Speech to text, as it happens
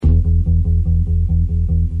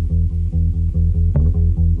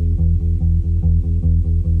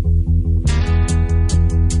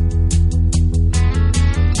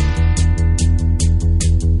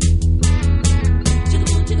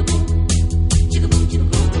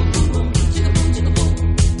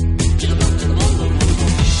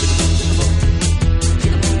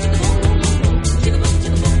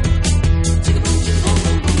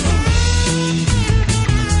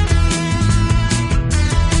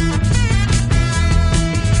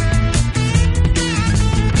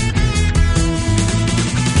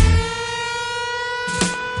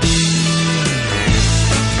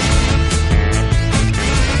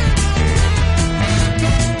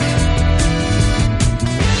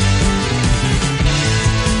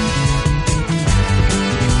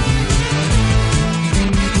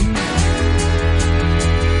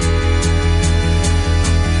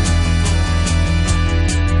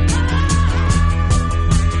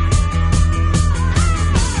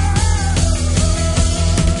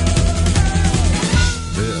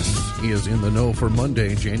the Know for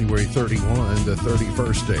Monday, January 31, the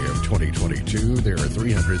 31st day of 2022. There are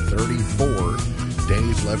 334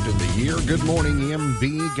 days left in the year. Good morning,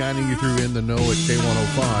 MV, guiding you through In the Know at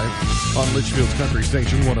K105 on Litchfield's Country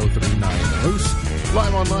Station 103.9 The Moose.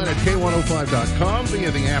 Live online at K105.com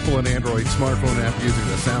via the Apple and Android smartphone app using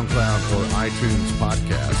the SoundCloud or iTunes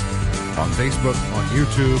podcast. On Facebook, on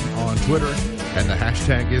YouTube, on Twitter, and the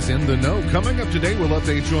hashtag is In the Know. Coming up today, we'll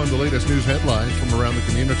update you on the latest news headlines from around the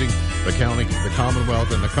community, the county, the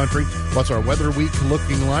Commonwealth, and the country. What's our weather week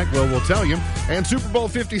looking like? Well, we'll tell you. And Super Bowl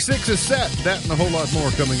 56 is set. That and a whole lot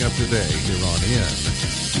more coming up today here on In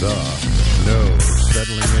the Know.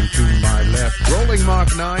 Settling into my left, rolling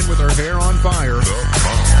Mach 9 with her hair on fire,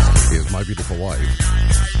 is my beautiful wife,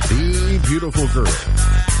 the beautiful girl.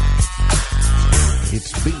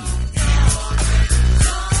 It's B.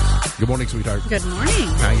 Good morning, sweetheart. Good morning.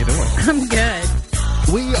 How you doing? I'm good.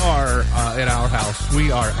 We are, at our house,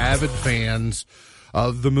 we are avid fans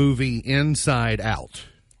of the movie Inside Out.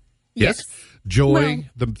 Yes. Joy,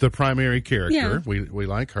 well, the primary character. Yeah. We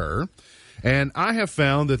like her. And I have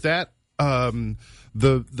found that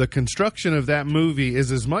the construction of that movie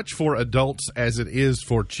is as much for adults as it is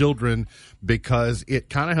for children, because it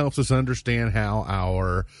kind of helps us understand how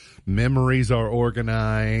our memories are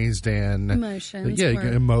organized and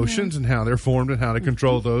emotions and how they're formed and how to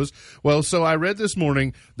control those. Well, so I read this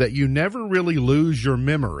morning that you never really lose your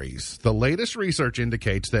memories. The latest research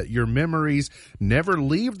indicates that your memories never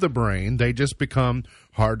leave the brain. They just become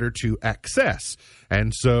harder to access.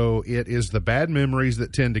 And so it is the bad memories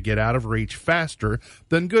that tend to get out of reach faster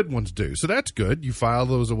than good ones do. So that's good. You file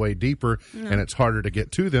those away deeper, and it's harder to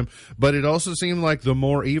get to them. But it also seemed like the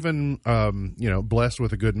more even, blessed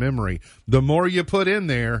with a good memory, the more you put in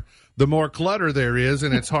there, the more clutter there is,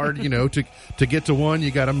 and it's hard, to get to one.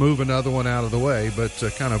 You got to move another one out of the way. But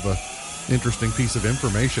kind of a interesting piece of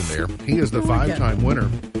information there. He is the five-time winner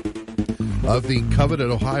of the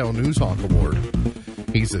coveted Ohio Newshawk Award.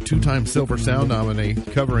 He's a two-time Silver Sound nominee,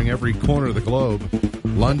 covering every corner of the globe: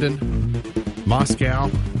 London,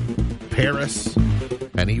 Moscow, Paris,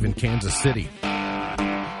 and even Kansas City.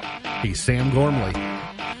 He's Sam Gormley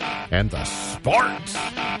and the Sparks.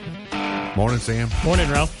 Morning, Sam.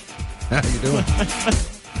 Morning, Ralph. How you doing?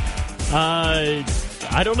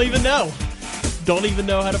 I don't even know. Don't even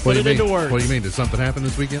know how to put it into words. What do you mean? Did something happen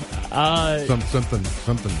this weekend? Something.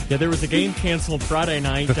 Yeah, there was a game canceled Friday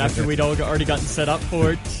night after we'd already gotten set up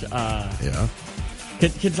for it. Yeah.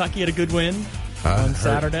 Kentucky had a good win on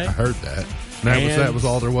Saturday. I heard that. That was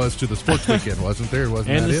all there was to the sports weekend, wasn't there?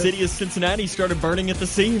 And the city of Cincinnati started burning at the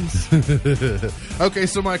seams. Okay,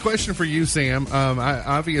 so my question for you, Sam,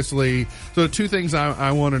 so two things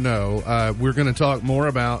I want to know. We're going to talk more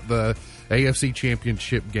about the AFC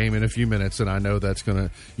Championship game in a few minutes, and I know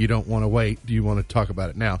you don't want to wait. You want to talk about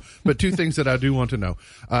it now. But two things that I do want to know.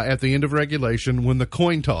 At the end of regulation, when the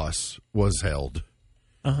coin toss was held,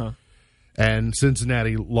 and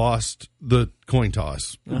Cincinnati lost the coin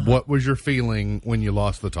toss, what was your feeling when you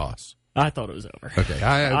lost the toss? I thought it was over. Okay.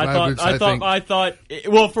 I thought,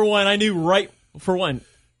 well, for one, I knew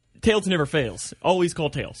tails never fails. Always call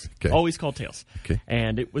tails. Okay. Always call tails. Okay.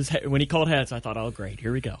 And it was when he called heads, I thought, oh, great,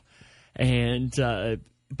 here we go. And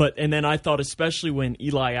then I thought, especially when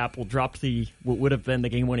Eli Apple dropped what would have been the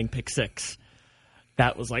game-winning pick six,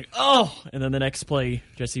 that was like, oh! And then the next play,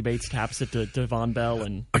 Jesse Bates taps it to Von Bell,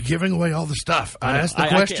 and giving away all the stuff. I asked the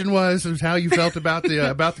question was how you felt about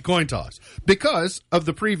the coin toss, because of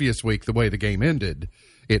the previous week, the way the game ended.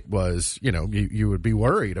 It was, you would be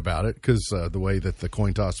worried about it because the way that the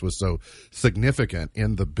coin toss was so significant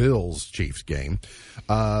in the Bills-Chiefs game.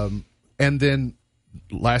 And then,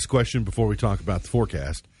 last question before we talk about the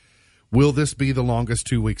forecast. Will this be the longest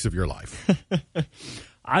 2 weeks of your life?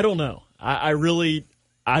 I don't know. I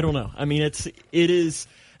don't know. I mean, it is,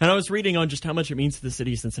 and I was reading on just how much it means to the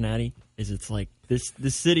city of Cincinnati. It's like this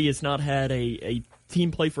city has not had a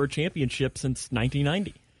team play for a championship since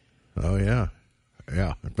 1990. Oh, yeah.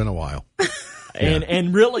 Yeah, it's been a while.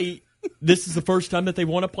 And really, this is the first time that they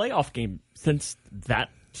won a playoff game since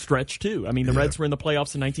that stretch, too. I mean, the Reds were in the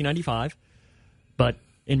playoffs in 1995, but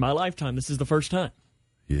in my lifetime, this is the first time.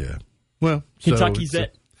 Yeah. Well, Kentucky's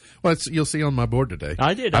it. Well, you'll see on my board today.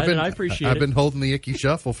 I did. I appreciate it. I've been holding the Icky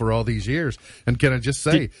Shuffle for all these years. And can I just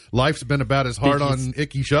say, life's been about as hard on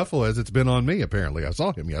Icky Shuffle as it's been on me, apparently. I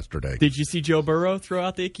saw him yesterday. Did you see Joe Burrow throw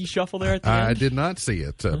out the Icky Shuffle there at the end? I did not see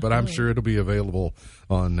it, but I'm sure it'll be available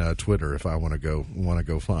on Twitter if I want to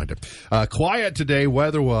go find it. Quiet today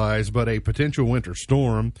weather-wise, but a potential winter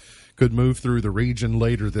storm could move through the region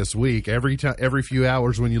later this week. Every few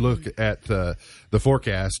hours when you look at the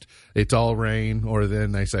forecast, it's all rain, or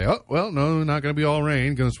then they say, oh, well, no, not going to be all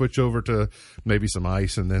rain. Going to switch over to maybe some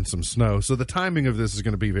ice and then some snow. So the timing of this is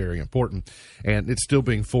going to be very important, and it's still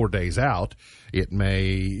being 4 days out. It may,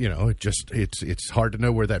 it's hard to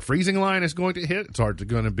know where that freezing line is going to hit. It's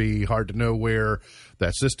going to be hard to know where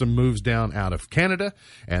that system moves down out of Canada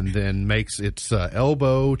and then makes its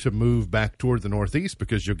elbow to move back toward the northeast,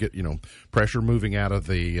 because you'll get, pressure moving out of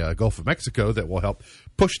the Gulf of Mexico that will help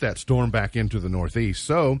push that storm back into the northeast.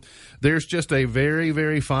 So there's just a very,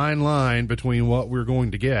 very fine line between what we're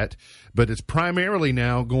going to get, but it's primarily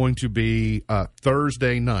now going to be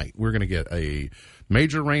Thursday night. We're going to get a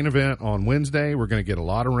major rain event on Wednesday. We're going to get a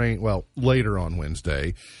lot of rain, later on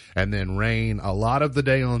Wednesday, and then rain a lot of the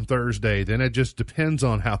day on Thursday. Then it just depends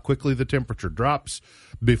on how quickly the temperature drops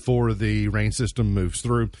before the rain system moves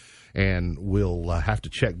through. And we'll have to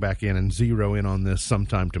check back in and zero in on this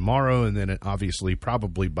sometime tomorrow. And then it obviously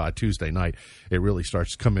probably by Tuesday night, it really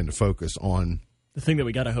starts to come into focus on the thing that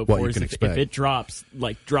we got to hope for is if it drops,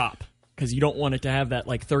 drop. Because you don't want it to have that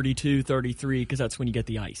 32, 33, because that's when you get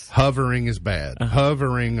the ice. Hovering is bad.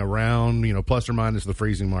 Hovering around, plus or minus the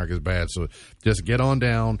freezing mark is bad. So just get on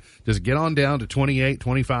down. Just get on down to 28,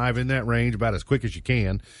 25 in that range about as quick as you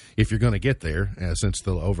can if you're going to get there, since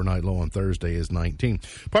the overnight low on Thursday is 19.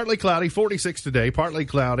 Partly cloudy, 46 today, partly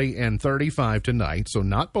cloudy, and 35 tonight. So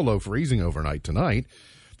not below freezing overnight tonight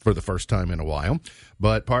for the first time in a while.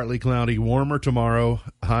 But partly cloudy, warmer tomorrow,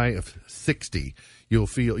 high of 60.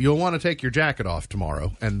 You'll want to take your jacket off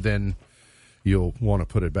tomorrow, and then you'll want to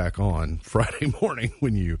put it back on Friday morning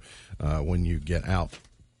when you get out.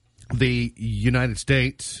 The United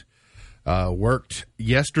States worked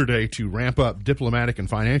yesterday to ramp up diplomatic and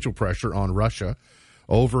financial pressure on Russia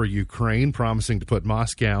over Ukraine, promising to put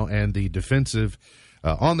Moscow and the defensive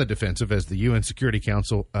on the defensive as the UN Security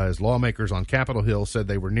Council, as lawmakers on Capitol Hill said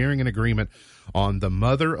they were nearing an agreement on the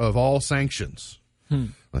mother of all sanctions.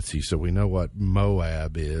 Let's see. So we know what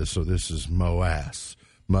Moab is. So this is MOAS,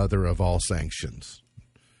 mother of all sanctions.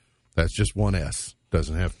 That's just one S.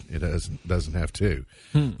 Doesn't have two.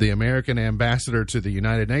 The American ambassador to the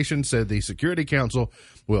United Nations said the Security Council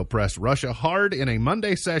will press Russia hard in a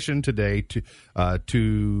Monday session today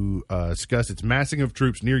to discuss its massing of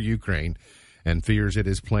troops near Ukraine, and fears it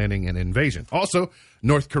is planning an invasion. Also,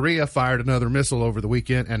 North Korea fired another missile over the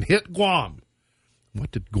weekend and hit Guam.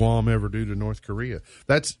 What did Guam ever do to North Korea?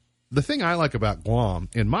 That's the thing I like about Guam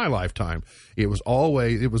in my lifetime. It was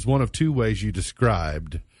one of two ways you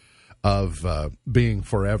described of being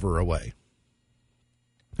forever away.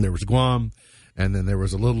 There was Guam, and then there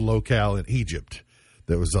was a little locale in Egypt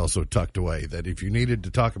that was also tucked away, that if you needed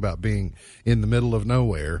to talk about being in the middle of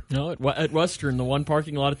nowhere. No, at Western, the one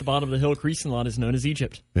parking lot at the bottom of the hill, Creason lot, is known as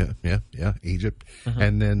Egypt. Yeah, Egypt.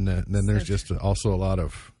 And then there's just also a lot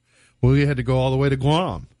of, we had to go all the way to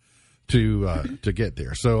Guam to get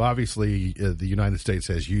there. So obviously the United States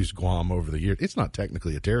has used Guam over the years. It's not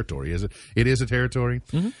technically a territory, is it? It is a territory?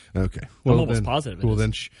 Mm-hmm. Okay. Well, I'm almost positive. Well,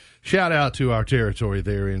 then shout out to our territory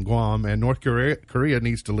there in Guam, and North Korea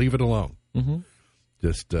needs to leave it alone. Mm-hmm.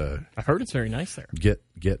 Just I heard it's very nice there.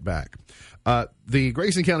 Get back. The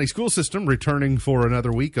Grayson County school system returning for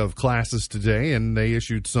another week of classes today, and they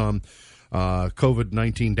issued some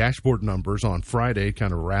COVID-19 dashboard numbers on Friday,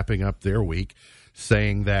 kind of wrapping up their week,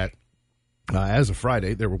 saying that as of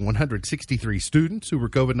Friday, there were 163 students who were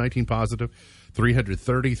COVID-19 positive.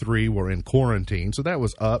 333 were in quarantine, so that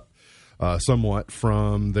was up somewhat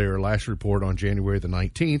from their last report on January the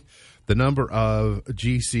 19th. The number of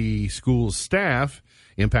GC schools staff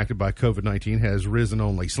impacted by COVID-19 has risen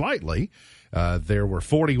only slightly. There were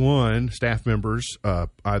 41 staff members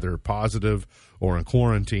either positive or in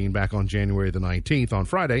quarantine back on January the 19th. On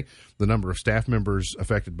Friday, the number of staff members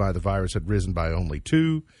affected by the virus had risen by only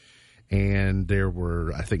 2, and there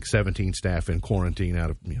were, I think, 17 staff in quarantine out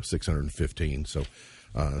of 615. So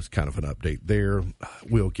it's kind of an update there.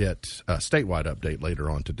 We'll get a statewide update later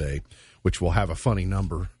on today, which will have a funny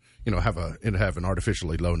number. Have an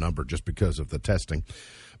artificially low number just because of the testing.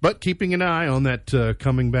 But keeping an eye on that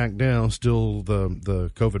coming back down, still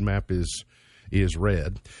the COVID map is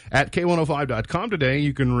red. At K105.com today,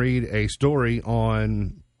 you can read a story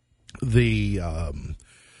on the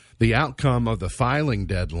outcome of the filing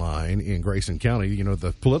deadline in Grayson County.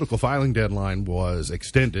 The political filing deadline was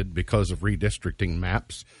extended because of redistricting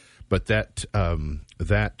maps, but that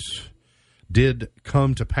did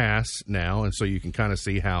come to pass now, and so you can kind of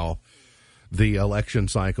see how the election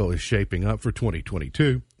cycle is shaping up for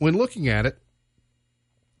 2022. When looking at it,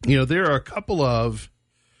 there are a couple of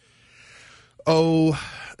Oh,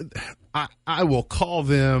 I will call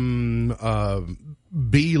them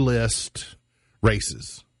B-list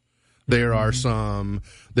races. There are some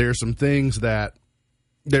things that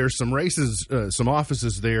there's some races, some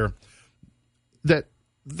offices there that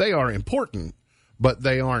they are important, but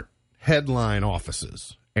they aren't headline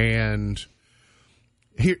offices. And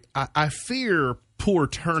here, I fear poor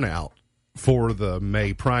turnout for the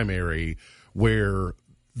May primary, where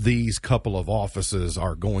these couple of offices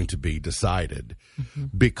are going to be decided,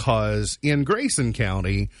 because in Grayson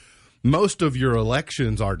County, most of your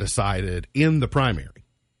elections are decided in the primary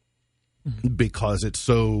because it's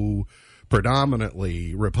so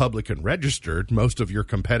predominantly Republican registered. Most of your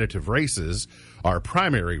competitive races are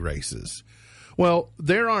primary races. Well,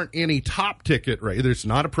 there aren't any top ticket race. There's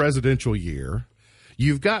not a presidential year.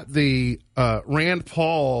 You've got the Rand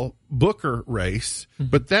Paul Booker race,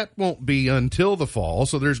 but that won't be until the fall.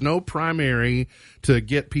 So there's no primary to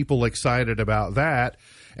get people excited about that.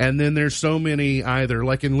 And then there's so many, either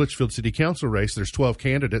like in Litchfield City Council race, there's 12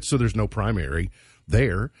 candidates, so there's no primary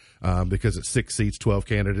there because it's 6 seats, 12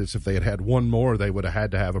 candidates. If they had had one more, they would have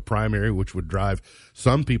had to have a primary, which would drive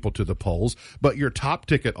some people to the polls. But your top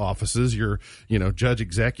ticket offices, your, judge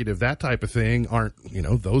executive, that type of thing aren't,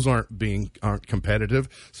 those aren't competitive.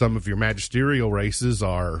 Some of your magisterial races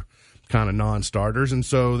are kind of non-starters. And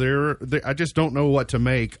so I just don't know what to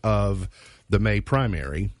make of the May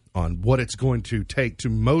primary on what it's going to take to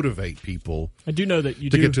motivate people. I do know that to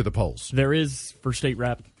get to the polls. There is, for state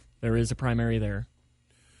rep, there is a primary there.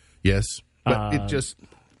 Yes, but it just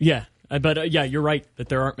yeah, you're right that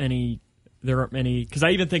there aren't many because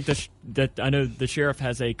I even think that I know the sheriff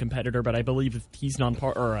has a competitor, but I believe he's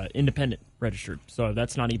independent registered, so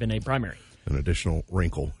that's not even a primary. An additional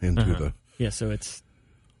wrinkle into the so it's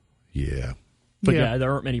yeah. But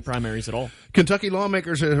there aren't many primaries at all. Kentucky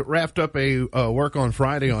lawmakers have wrapped up a work on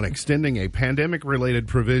Friday on extending a pandemic-related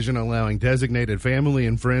provision allowing designated family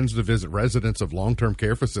and friends to visit residents of long-term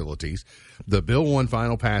care facilities. The bill won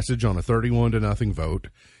final passage on a 31-0 vote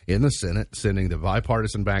in the Senate, sending the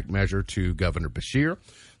bipartisan-backed measure to Governor Beshear.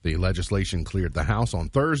 The legislation cleared the House on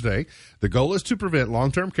Thursday. The goal is to prevent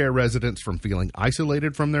long-term care residents from feeling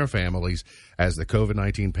isolated from their families as the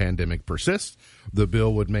COVID-19 pandemic persists. The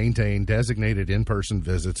bill would maintain designated in-person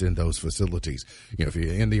visits in those facilities.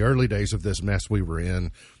 In the early days of this mess we were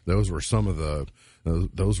in, those were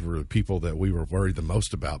those were the people that we were worried the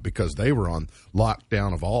most about because they were on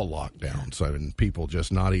lockdown of all lockdowns. So, and people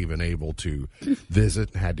just not even able to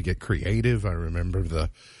visit, had to get creative. I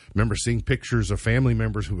remember seeing pictures of family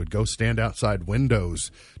members who would go stand outside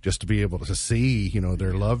windows just to be able to see,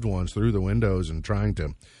 their loved ones through the windows and trying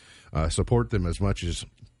to support them as much as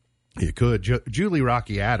you could. Julie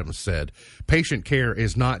Rocky Adams said, patient care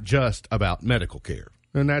is not just about medical care.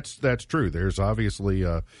 And that's true. There's obviously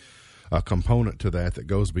a component to that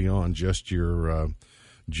goes beyond just your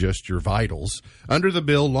vitals. Under the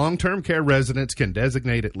bill, long-term care residents can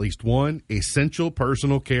designate at least one essential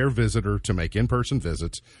personal care visitor to make in-person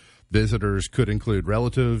visits. Visitors could include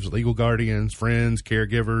relatives, legal guardians, friends,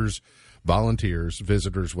 caregivers, volunteers.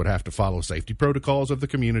 Visitors would have to follow safety protocols of the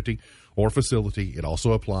community or facility. It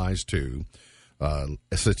also applies to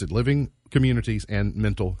assisted living communities and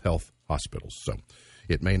mental health hospitals. So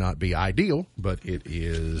it may not be ideal, but it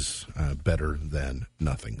is better than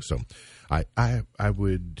nothing. So I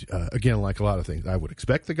would, again, like a lot of things, I would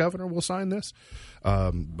expect the governor will sign this.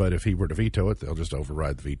 But if he were to veto it, they'll just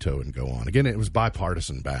override the veto and go on. Again, it was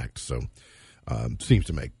bipartisan backed, so it seems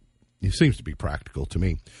to be practical to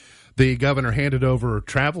me. The governor handed over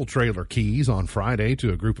travel trailer keys on Friday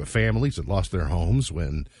to a group of families that lost their homes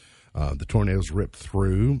when the tornadoes ripped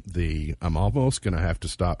through. I'm almost going to have to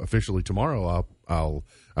stop officially tomorrow.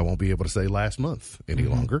 I won't be able to say last month any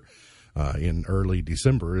longer. In early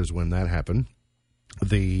December is when that happened.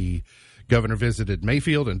 The governor visited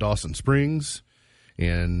Mayfield and Dawson Springs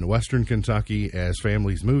in western Kentucky as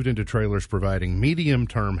families moved into trailers providing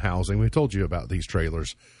medium-term housing. We told you about these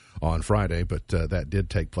trailers on Friday, but that did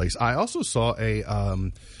take place. I also saw a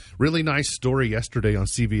really nice story yesterday on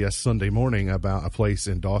CBS Sunday Morning about a place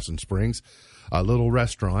in Dawson Springs, a little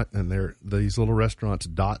restaurant, and these little restaurants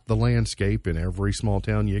dot the landscape in every small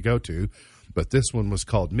town you go to, but this one was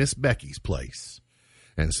called Miss Becky's Place.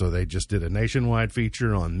 And so they just did a nationwide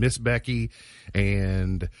feature on Miss Becky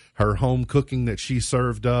and her home cooking that she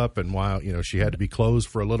served up. And while, she had to be closed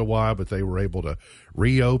for a little while, but they were able to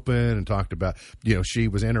reopen and talked about, she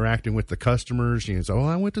was interacting with the customers. She said,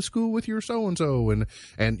 I went to school with your so-and-so.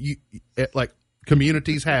 And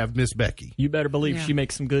communities have Miss Becky. You better believe she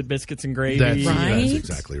makes some good biscuits and gravy. That's Right?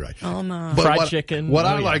 exactly right. Oh, no. But Fried chicken. What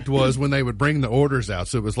I yeah. liked was when they would bring the orders out.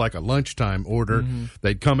 So it was like a lunchtime order.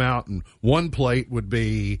 They'd come out and one plate would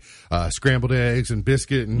be scrambled eggs and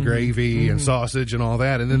biscuit and gravy and sausage and all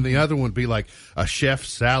that. And then the other one would be like a chef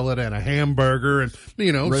salad and a hamburger. And,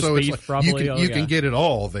 Roast so it's beef, like probably. you can get it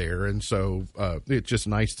all there. And so it's just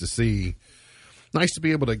nice to see. Nice to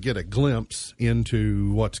be able to get a glimpse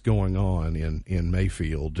into what's going on in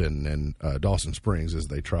Mayfield and Dawson Springs as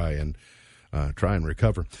they try and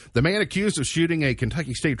recover. The man accused of shooting a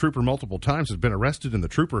Kentucky State trooper multiple times has been arrested, and the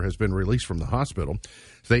trooper has been released from the hospital.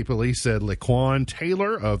 State police said Laquan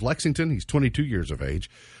Taylor of Lexington, he's 22 years of age,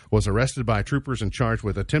 was arrested by troopers and charged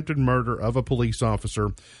with attempted murder of a police officer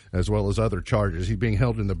as well as other charges. He's being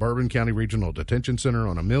held in the Bourbon County Regional Detention Center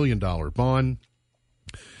on $1 million bond.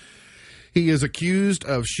 He is accused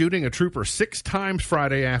of shooting a trooper 6 times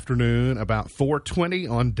Friday afternoon about 4:20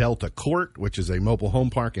 on Delta Court, which is a mobile home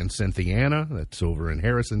park in Cynthiana. That's over in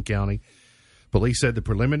Harrison County. Police said the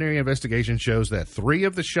preliminary investigation shows that 3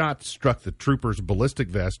 of the shots struck the trooper's ballistic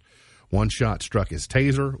vest. 1 shot struck his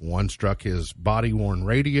taser, 1 struck his body-worn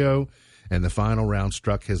radio, and the final round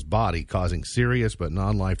struck his body, causing serious but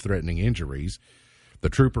non-life-threatening injuries. The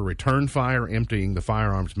trooper returned fire, emptying the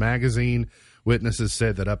firearms magazine. Witnesses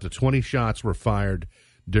said that up to 20 shots were fired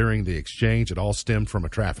during the exchange. It all stemmed from a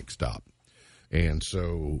traffic stop. And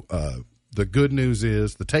so the good news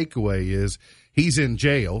is, the takeaway is, he's in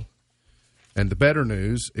jail. And the better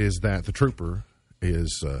news is that the trooper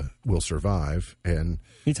will survive and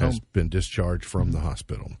has been discharged from the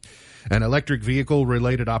hospital. An electric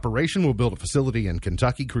vehicle-related operation will build a facility in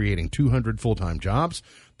Kentucky, creating 200 full-time jobs.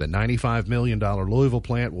 The $95 million Louisville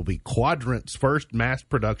plant will be Quadrant's first mass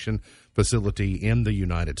production facility in the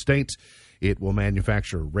United States. It will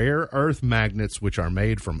manufacture rare earth magnets, which are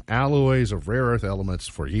made from alloys of rare earth elements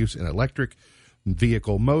for use in electric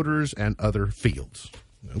vehicle motors and other fields.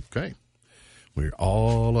 Okay. We're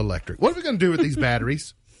all electric. What are we going to do with these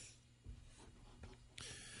batteries?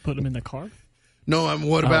 Put them in the car? No,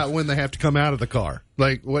 what about when they have to come out of the car?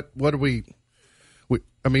 Like, what do we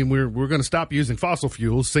I mean, we're going to stop using fossil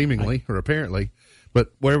fuels, seemingly, or apparently,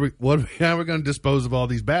 but how are we going to dispose of all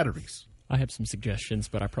these batteries? I have some suggestions,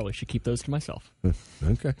 but I probably should keep those to myself.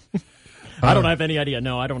 Okay. I don't have any idea.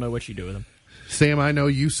 No, I don't know what you do with them. Sam, I know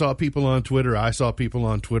you saw people on Twitter. I saw people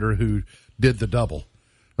on Twitter who did the double.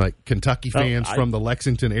 Like Kentucky fans from the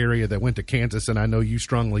Lexington area that went to Kansas, and I know you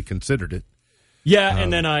strongly considered it. Yeah,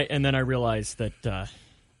 and then I realized that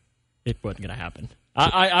it wasn't going to happen.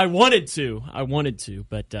 I wanted to,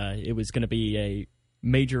 but it was going to be a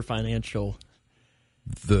major financial.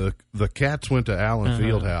 The Cats went to Allen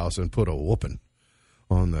Fieldhouse and put a whooping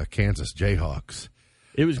on the Kansas Jayhawks.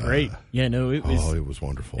 It was great. It was. It was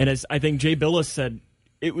wonderful. And as I think Jay Billis said,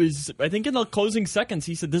 it was. I think in the closing seconds,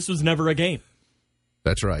 he said this was never a game.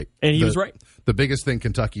 That's right. And he was right. The biggest thing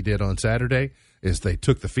Kentucky did on Saturday is they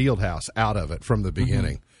took the field house out of it from the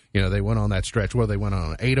beginning. Mm-hmm. You know, they went on that stretch where they went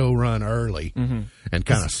on an 8-0 run early and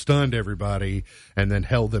kind of stunned everybody and then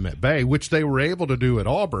held them at bay, which they were able to do at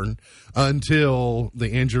Auburn until the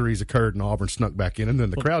injuries occurred and Auburn snuck back in, and then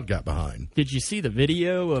the crowd got behind. Did you see the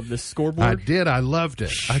video of the scoreboard? I did. I loved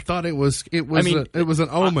it. I thought it was an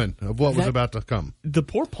omen of what was about to come. The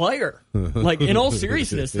poor player. Like, in all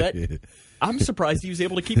seriousness, I'm surprised he was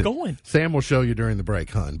able to keep going. Sam will show you during the break,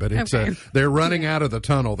 hon. But it's they're running out of the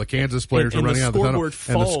tunnel. The Kansas players are running out of the tunnel, and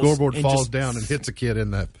the scoreboard falls down and hits a kid in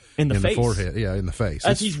the face. forehead. Yeah, in the face.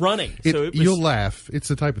 As he's running. You'll laugh. It's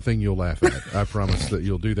the type of thing you'll laugh at. I promise that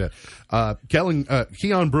you'll do that.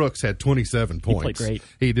 Keon Brooks had 27 points. He played great.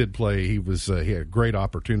 He did play. He had a great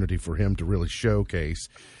opportunity for him to really showcase.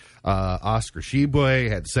 Oscar Shibwe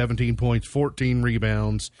had 17 points, 14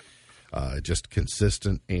 rebounds. Just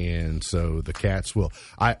consistent, and so the Cats will.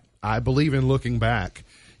 I believe in looking back.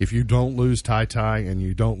 If you don't lose Ty and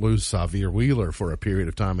you don't lose Xavier Wheeler for a period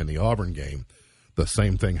of time in the Auburn game, the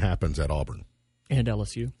same thing happens at Auburn and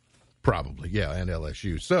LSU. Probably, yeah, and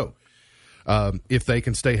LSU. So, if they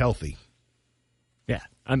can stay healthy, yeah,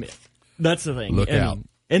 I mean that's the thing. Look out,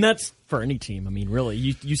 and that's for any team. I mean, really,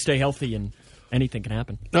 you stay healthy and anything can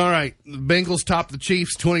happen. All right, the Bengals topped the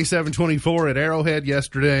Chiefs 27-24 at Arrowhead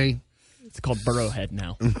yesterday. It's called Burrowhead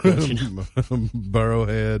now.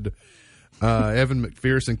 Burrowhead. Evan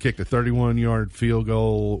McPherson kicked a 31-yard field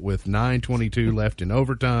goal with 9:22 left in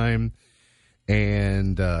overtime.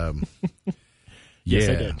 And, yes,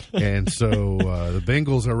 I did. And so the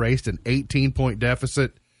Bengals erased an 18-point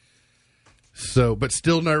deficit. But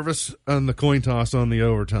still nervous on the coin toss on the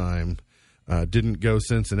overtime. Didn't go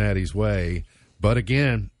Cincinnati's way. But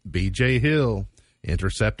again, B.J. Hill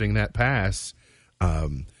intercepting that pass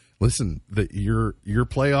Listen, your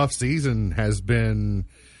playoff season has been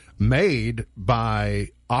made by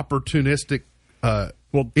opportunistic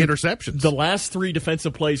interceptions. The last 3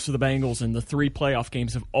 defensive plays for the Bengals in the 3 playoff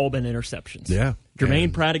games have all been interceptions. Yeah.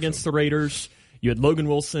 Jermaine Pratt against the Raiders. You had Logan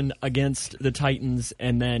Wilson against the Titans,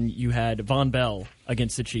 and then you had Von Bell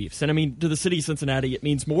against the Chiefs. And, I mean, to the city of Cincinnati, it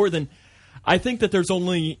means more than – I think that there's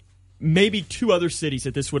only maybe 2 other cities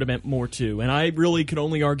that this would have meant more to, and I really could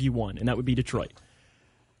only argue one, and that would be Detroit.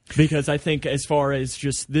 Because I think as far as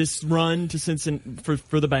just this run to Cincinnati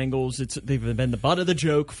for the Bengals, they've been the butt of the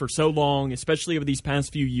joke for so long, especially over these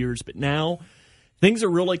past few years. But now things are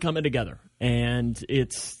really coming together, and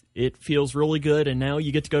it feels really good. And now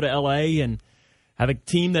you get to go to L.A. and have a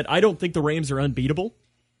team that I don't think the Rams are unbeatable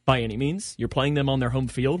by any means. You're playing them on their home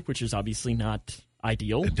field, which is obviously not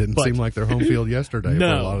ideal. It didn't seem like their home field yesterday for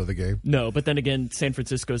a lot of the game. No, but then again, San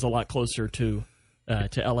Francisco is a lot closer to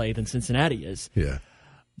L.A. than Cincinnati is. Yeah.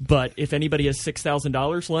 But if anybody has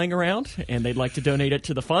 $6,000 laying around and they'd like to donate it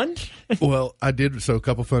to the fund. Well, I did. So a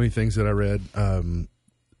couple funny things that I read.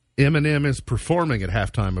 Eminem is performing at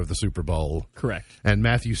halftime of the Super Bowl. Correct. And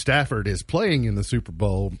Matthew Stafford is playing in the Super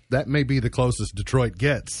Bowl. That may be the closest Detroit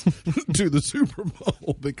gets to the Super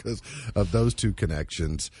Bowl because of those 2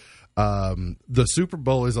 connections. The Super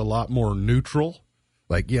Bowl is a lot more neutral.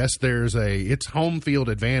 Like, yes, it's home field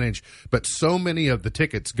advantage, but so many of the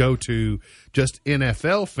tickets go to just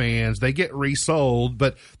NFL fans. They get resold,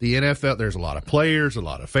 but the NFL, there's a lot of players, a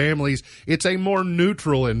lot of families. It's a more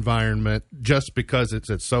neutral environment just because it's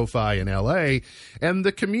at SoFi in L.A., and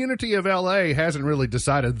the community of L.A. hasn't really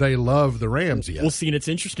decided they love the Rams yet. We'll see, and it's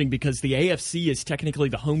interesting because the AFC is technically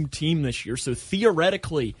the home team this year, so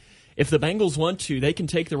theoretically, if the Bengals want to, they can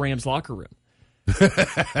take the Rams locker room.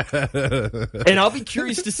 And I'll be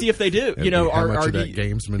curious to see if they do. How much of that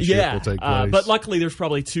gamesmanship will take place. But luckily, there's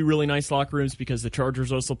probably 2 really nice locker rooms because the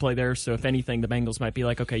Chargers also play there. So if anything, the Bengals might be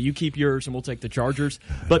like, okay, you keep yours and we'll take the Chargers.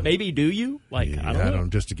 But maybe do you? I don't know.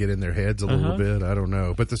 Just to get in their heads a little bit. I don't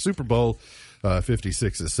know. But the Super Bowl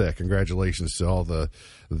 56 is set. Congratulations to all the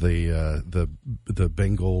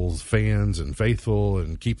Bengals fans and faithful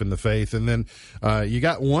and keeping the faith. And then you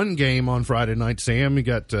got one game on Friday night, Sam. You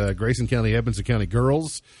got Grayson County, Edmonson County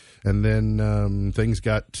girls. And then things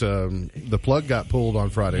got the plug got pulled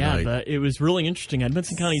on Friday night. Yeah, it was really interesting.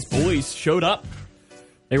 Edmonson County's boys showed up.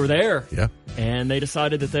 They were there. Yeah. And they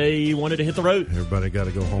decided that they wanted to hit the road. Everybody got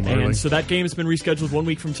to go home early. And so that game has been rescheduled 1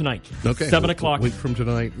 week from tonight. Okay. 7 o'clock. A week from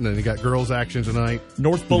tonight. And then you got girls action tonight.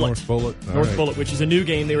 North Bullitt. North Bullitt, which is a new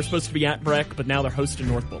game. They were supposed to be at Breck, but now they're hosting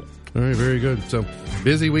North Bullitt. All right, very good. So,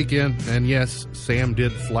 busy weekend. And yes, Sam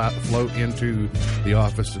did float into the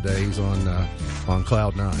office today. He's on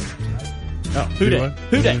Cloud 9. Oh, who did?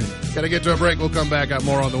 Got to get to a break. We'll come back. Got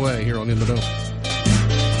more on the way here on In the Dome.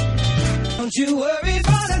 Don't you worry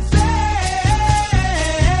about a thing.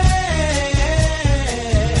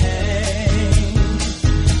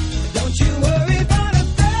 Don't you worry about a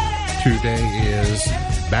thing. Today is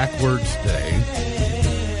Backwards Day.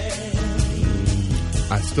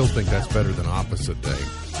 I still think that's better than Opposite Day.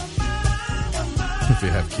 If you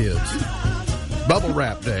have kids. Bubble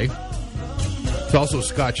Wrap Day. It's also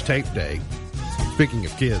Scotch Tape Day. Speaking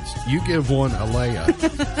of kids, you give one Alea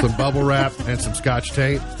some bubble wrap and some Scotch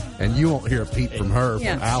tape, and you won't hear a peep from her for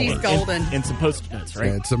hours. She's golden. And some Post-it notes, right?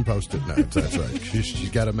 And some Post-it notes, that's right. She's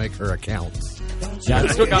got to make her accounts. Yeah,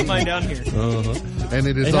 I've still got mine down here. And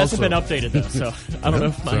it It hasn't been updated, though, so I don't know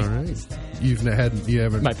if all right. You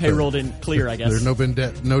haven't. My payroll didn't clear, I guess. There's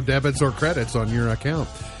no debits or credits on your account.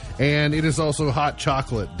 And it is also Hot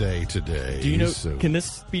Chocolate Day today. Do you know, can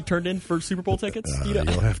this be turned in for Super Bowl tickets? You'll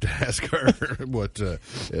have to ask her what,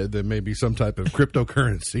 there may be some type of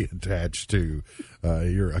cryptocurrency attached to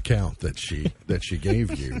your account that she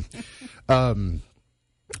gave you.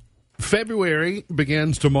 February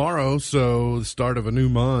begins tomorrow, so the start of a new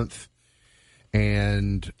month.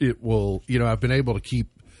 And it will, I've been able to keep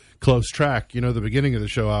close track. The beginning of the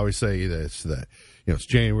show, I always say this, that it's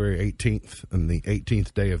January 18th and the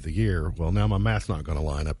 18th day of the year. Well, now my math's not going to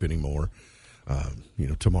line up anymore.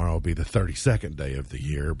 Tomorrow will be the 32nd day of the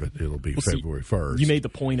year, but it'll be February 1st. You made the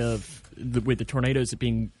point of with the tornadoes,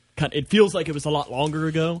 it feels like it was a lot longer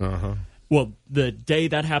ago. Uh-huh. Well, the day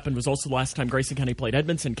that happened was also the last time Grayson County played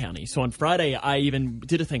Edmonson County. So on Friday, I even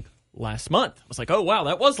did a thing last month. I was like, oh, wow,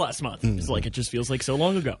 that was last month. It's like, it just feels like so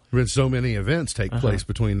long ago. There have been so many events take place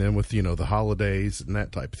between them with, the holidays and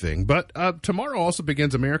that type of thing. But tomorrow also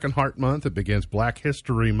begins American Heart Month. It begins Black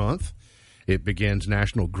History Month. It begins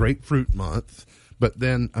National Grapefruit Month. But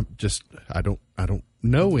then I don't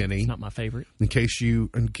know any. It's not my favorite. In case you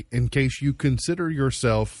consider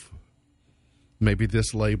yourself maybe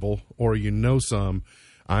this label, or you know some.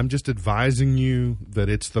 I'm just advising you that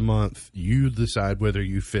it's the month. You decide whether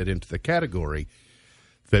you fit into the category.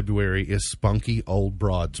 February is Spunky Old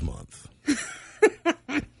Broads Month.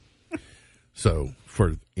 So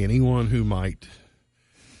for anyone who might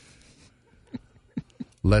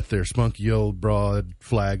let their spunky old broad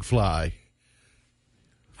flag fly,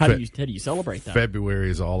 How do you celebrate that? February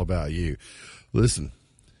is all about you. Listen,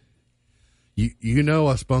 you know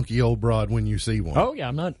a spunky old broad when you see one. Oh yeah,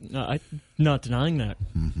 I'm not denying that.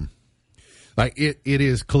 Like it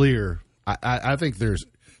is clear. I think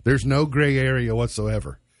there's no gray area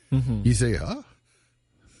whatsoever. You say, yeah,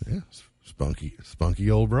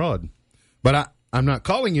 spunky old broad. But I'm not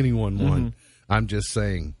calling anyone one. I'm just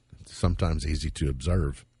saying it's sometimes easy to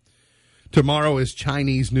observe. Tomorrow is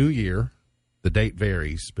Chinese New Year. The date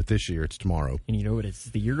varies, but this year it's tomorrow. And you know what it's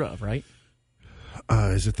the year of, right?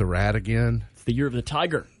 Is it the rat again? It's the year of the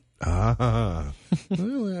tiger. Well,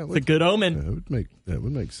 It's a good omen. that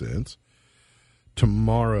would make sense.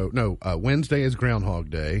 Wednesday is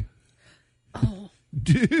Groundhog Day. Oh,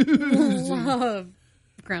 love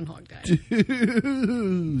Groundhog Day.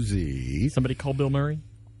 Doozy. Somebody call Bill Murray.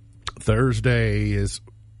 Thursday is.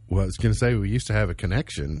 Well, I was going to say we used to have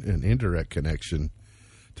an indirect connection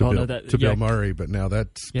to Bill Murray, but now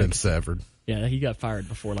that's been severed. Yeah, he got fired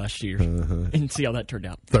before last year. And see how that turned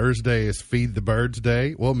out. Thursday is Feed the Birds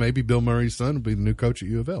Day. Well, maybe Bill Murray's son will be the new coach at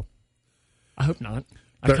U of L. I hope not.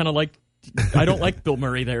 I don't like Bill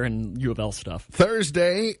Murray there in U of L stuff.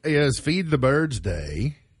 Thursday is Feed the Birds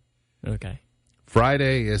Day. Okay.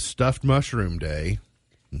 Friday is Stuffed Mushroom Day.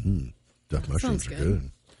 Stuffed mushrooms are sounds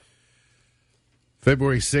good.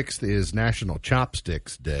 February 6th is National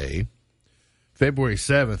Chopsticks Day. February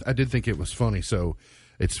 7th, I did think it was funny. So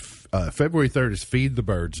it's February 3rd is Feed the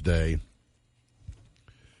Birds Day.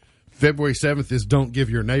 February 7th is Don't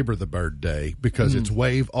Give Your Neighbor the Bird Day because it's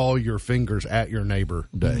Wave All Your Fingers at Your Neighbor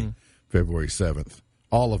Day. February 7th.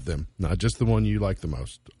 All of them. Not just the one you like the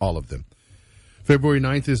most. All of them. February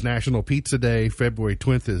 9th is National Pizza Day. February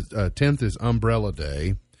 10th is Umbrella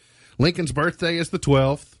Day. Lincoln's birthday is the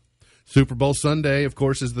 12th. Super Bowl Sunday, of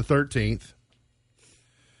course, is the 13th.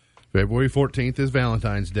 February 14th is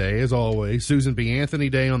Valentine's Day, as always. Susan B. Anthony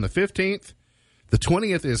Day on the 15th. The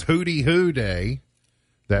 20th is Hootie Hoo Day.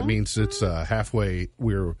 That means it's halfway.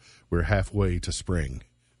 We're halfway to spring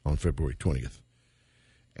on February 20th.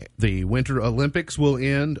 The Winter Olympics will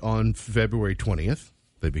end on February 20th.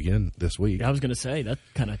 They begin this week. Yeah, I was going to say, that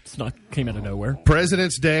kind of came out of nowhere.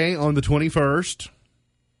 President's Day on the 21st.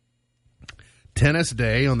 Tennis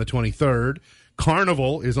Day on the 23rd.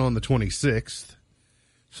 Carnival is on the 26th.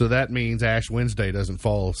 So that means Ash Wednesday doesn't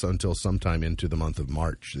fall until sometime into the month of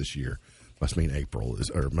March this year. Must mean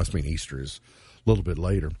Easter is a little bit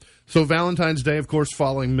later. So Valentine's Day, of course,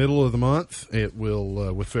 following middle of the month. It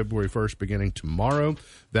will, with February 1st beginning tomorrow.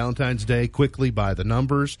 Valentine's Day, quickly by the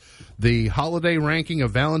numbers. The holiday ranking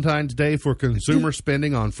of Valentine's Day for consumer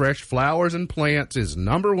spending on fresh flowers and plants is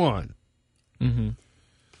number one.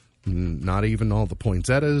 Not even all the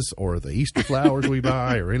poinsettias or the Easter flowers we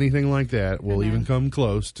buy or anything like that will even come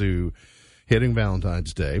close to hitting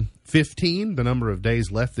Valentine's Day. 15, the number of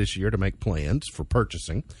days left this year to make plans for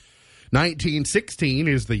purchasing. 1916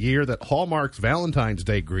 is the year that Hallmark's Valentine's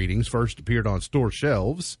Day greetings first appeared on store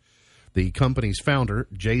shelves. The company's founder,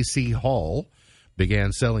 J.C. Hall,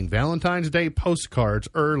 began selling Valentine's Day postcards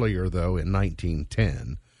earlier, though, in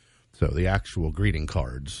 1910. So the actual greeting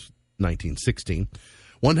cards, 1916.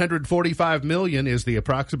 145 million is the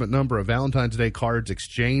approximate number of Valentine's Day cards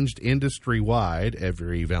exchanged industry-wide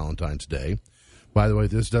every Valentine's Day. By the way,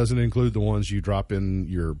 this doesn't include the ones you drop in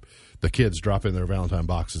the kids drop in their Valentine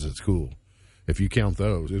boxes at school. If you count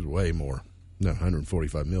those, it's way more. No,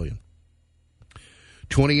 145 million.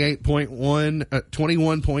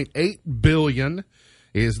 21.8 billion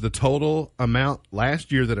is the total amount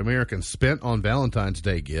last year that Americans spent on Valentine's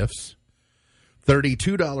Day gifts.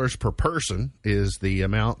 $32 per person is the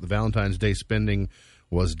amount the Valentine's Day spending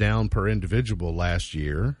was down per individual last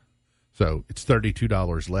year. So it's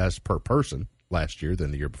 $32 less per person last year than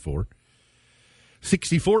the year before.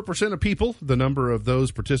 64% of people, the number of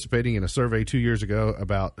those participating in a survey 2 years ago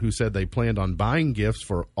about who said they planned on buying gifts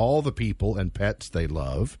for all the people and pets they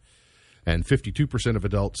love. And 52% of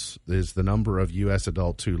adults is the number of U.S.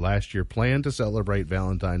 adults who last year planned to celebrate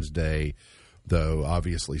Valentine's Day, though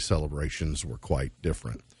obviously celebrations were quite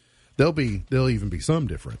different. There'll even be some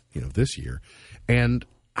different, this year. And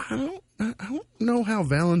I don't know how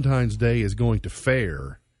Valentine's Day is going to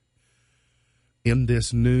fare in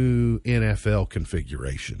this new NFL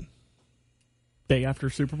configuration. Day after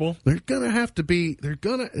Super Bowl? They're going to have to be.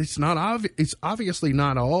 It's not obvious. It's obviously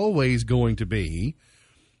not always going to be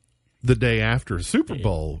the day after Super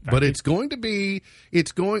Bowl, but it's going to be.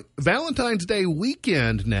 It's going Valentine's Day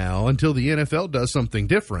weekend now until the NFL does something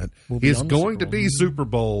different. Is going to be Super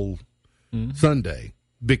Bowl Sunday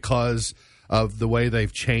because of the way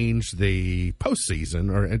they've changed the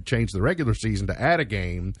postseason or changed the regular season to add a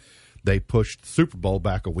game. They pushed the Super Bowl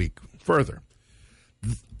back a week further.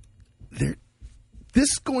 This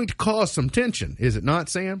is going to cause some tension, is it not,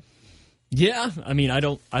 Sam? Yeah, I mean, I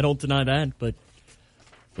don't deny that, but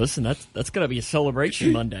listen, that's going to be a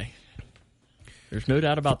celebration Monday. There's no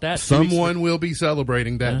doubt about that. Someone will be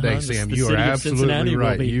celebrating that day, Sam. The You are city of absolutely Cincinnati will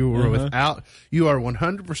right. be. You are you are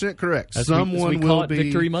 100% correct. Someone we will call it be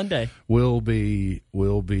Victory Monday. Will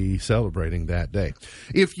be celebrating that day.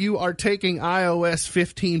 If you are taking iOS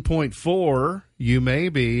 15.4, you may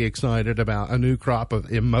be excited about a new crop of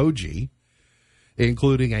emoji,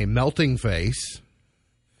 including a melting face.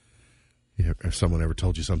 If someone ever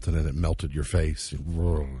told you something and it melted your face,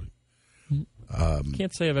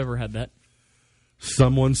 Can't say I've ever had that.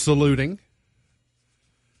 someone saluting.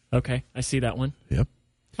 Okay, I see that one. Yep.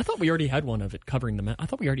 I thought we already had one of it covering the map. I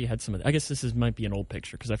thought we already had some of it. I guess might be an old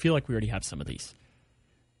picture because I feel like we already have some of these.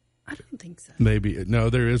 I don't think so. Maybe. No,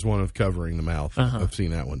 there is one of covering the mouth. I've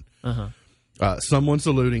seen that one. Someone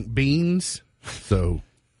saluting. Beans. So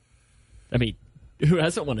I mean, who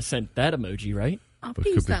hasn't want to send that emoji, right? I'll but it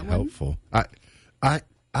use could be that one. helpful.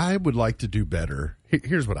 I would like to do better.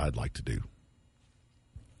 Here's what I'd like to do.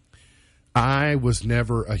 I was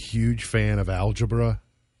never a huge fan of algebra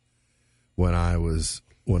when I was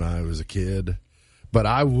a kid, but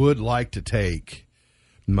I would like to take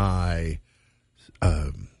my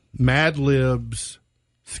Mad Libs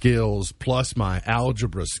skills plus my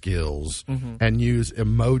algebra skills and use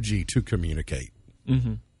emoji to communicate.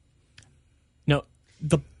 No,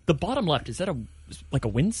 the bottom left, is that like a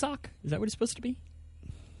windsock? Is that what it's supposed to be?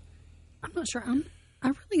 I'm not sure.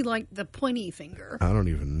 I really like the pointy finger. I don't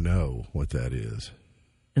even know what that is.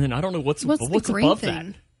 And then I don't know what's the green above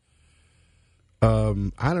thing?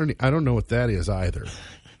 that. I don't know what that is either.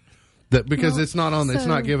 That because Well, it's not on it's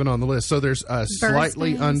not so- given on the list. So there's a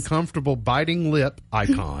slightly nose. uncomfortable biting lip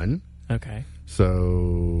icon. Okay,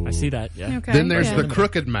 So I see that. Yeah. Okay. Then there's yeah. the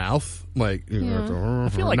crooked mouth, like I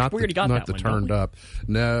feel like not we already got not that the one, turned don't we? up.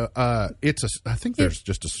 No, it's a. I think there's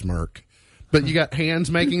just a smirk, but you got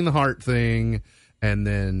hands making the heart thing, and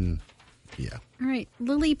then yeah, All right,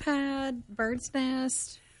 lily pad, bird's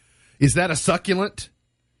nest. is that a succulent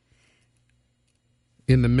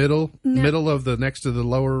in the middle of the next to the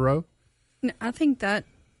lower row? No, I think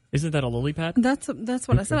Isn't that a lily pad? that's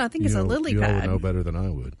what I said. I think it's a lily you pad. would know better than I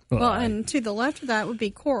would. Well, and to the left of that would be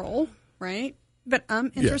coral, right? But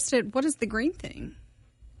I'm interested. What is the green thing?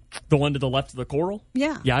 The one to the left of the coral?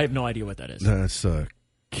 Yeah. Yeah, I have no idea what that is. That's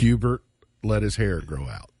Cubert let his hair grow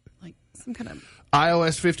out. Like some kind of.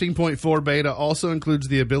 iOS 15.4 beta also includes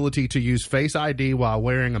the ability to use Face ID while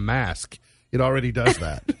wearing a mask. It already does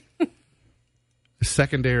that.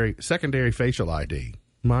 secondary facial ID.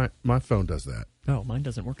 My phone does that. Oh, mine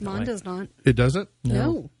doesn't work that way. Mine does not. It doesn't?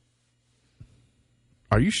 No.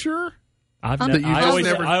 Are you sure? I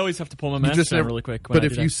never- always have to pull my mask just down never- really quick. When But I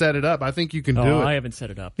if do you that. set it up, I think you can do I it. haven't set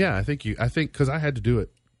it up. Yeah, I think because I had to do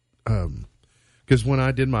it. Because when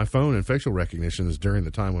I did my phone and facial recognition is during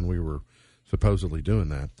the time when we were supposedly doing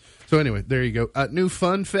that. So anyway, there you go. New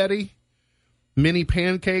Funfetti mini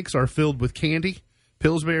pancakes are filled with candy.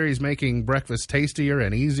 Pillsbury is making breakfast tastier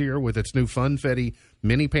and easier with its new Funfetti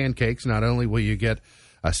mini pancakes. Not only will you get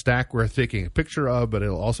a stack worth taking a picture of, but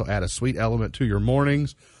it'll also add a sweet element to your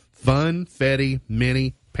mornings. Funfetti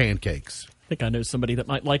mini pancakes. I think I know somebody that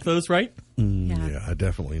might like those, right? Yeah, I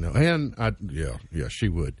definitely know. And yeah, she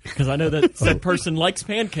would. Because I know that said person likes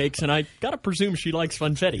pancakes, and I gotta presume she likes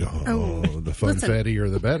funfetti. Oh, the funfetti or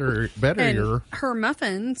the better. And her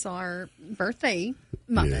muffins are birthday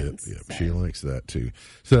muffins. Yep, so. she likes that too.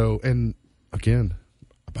 So, and again,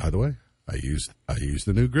 by the way, I used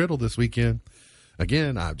the new griddle this weekend.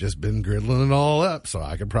 Again, I've just been griddling it all up, so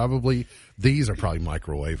I could probably. These are probably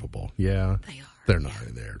microwavable. Yeah, They are. They're not.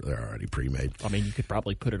 They're already pre-made. I mean, you could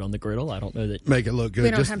probably put it on the griddle. I don't know that. Make it look good. We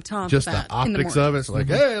don't just have time just for the that in the optics of morning. it's like,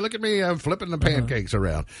 hey, look at me, I'm flipping the pancakes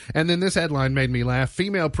around. And then this headline made me laugh.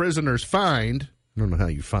 Female prisoners fined. I don't know how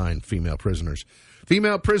you find female prisoners.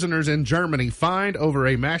 Female prisoners in Germany fined over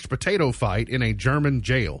a mashed potato fight in a German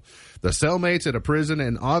jail. The cellmates at a prison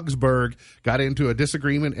in Augsburg got into a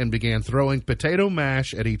disagreement and began throwing potato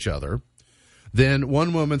mash at each other. Then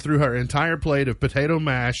one woman threw her entire plate of potato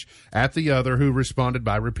mash at the other, who responded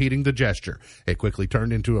by repeating the gesture. It quickly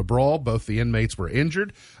turned into a brawl. Both the inmates were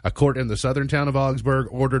injured. A court in the southern town of Augsburg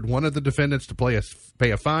ordered one of the defendants to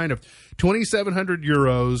pay a fine of 2,700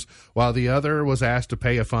 euros, while the other was asked to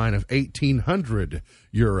pay a fine of 1,800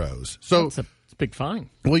 euros. So It's a big fine.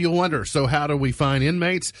 well, you'll wonder, so how do we find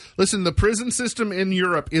inmates? Listen, the prison system in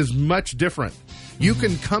Europe is much different. You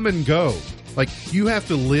can come and go. Like, you have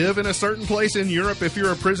to live in a certain place in Europe if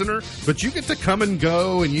you're a prisoner, but you get to come and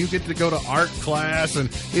go, and you get to go to art class, and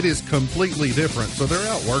it is completely different. So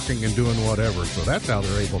they're out working and doing whatever. So that's how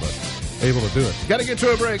they're able to do it. Got to get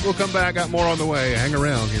to a break. We'll come back. Got more on the way. Hang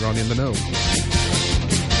around here on In the Know.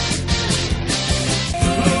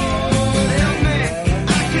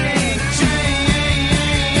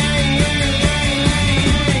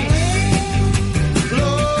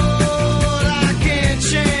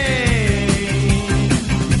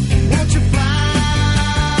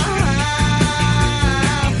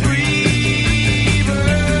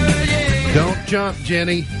 Don't jump,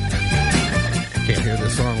 Jenny. Can't hear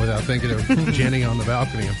this song without thinking of Jenny on the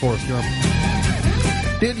balcony in Forrest Gump.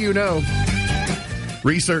 Did you know?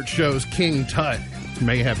 Research shows King Tut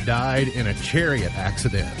may have died in a chariot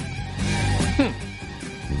accident.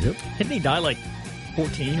 Yep, Didn't he die like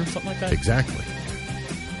 14 or something like that? exactly.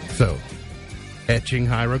 So, etching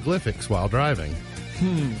hieroglyphics while driving.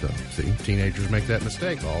 So, see, teenagers make that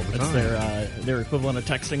mistake all the That's time. their equivalent of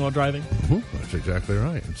texting while driving. That's exactly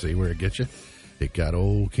right. And see where it gets you? It got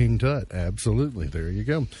old King Tut. Absolutely. There you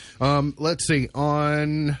go. Let's see.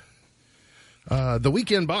 On the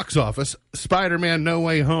weekend box office, Spider-Man No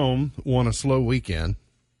Way Home won a slow weekend.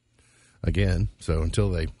 Again, so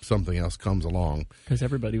until something else comes along. Because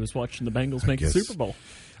everybody was watching the Bengals make the guess- Super Bowl.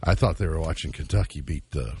 I thought they were watching Kentucky beat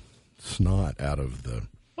the snot out of the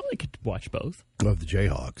Well, they could watch both.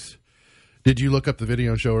 Jayhawks. Did you look up the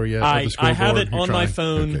video and show her yet? I of the have scoreboard? it You're on my trying?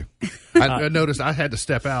 phone. Okay. I noticed I had to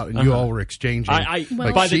step out, and you all were exchanging.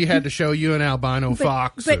 Well, like she had to show you an albino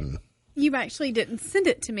fox, but and you actually didn't send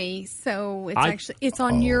it to me, so it's I-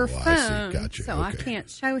 on your I see. phone. Gotcha. So I Okay. can't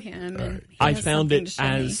show him. All And right. he I has found something it to show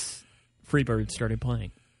me. as Freebird started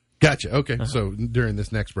playing. Gotcha. Okay. So during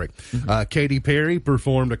this next break, Katy Perry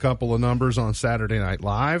performed a couple of numbers on Saturday Night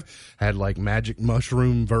Live, had like magic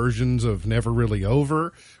mushroom versions of Never Really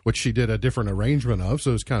Over, which she did a different arrangement of.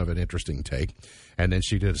 So it's kind of an interesting take. And then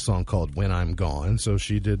she did a song called When I'm Gone. So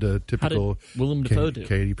she did a typical Willem Dafoe do?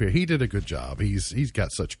 Katy Perry. He did a good job. He's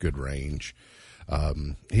got such good range.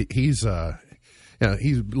 He's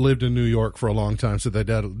lived in New York for a long time. So they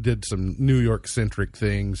did some New York centric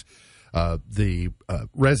things. The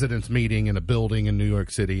residents meeting in a building in New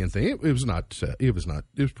York City and thing. It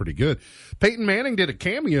was pretty good. Peyton Manning did a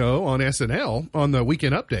cameo on SNL on the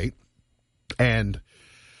Weekend Update, and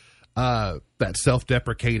that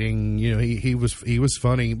self-deprecating, he was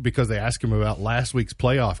funny because they asked him about last week's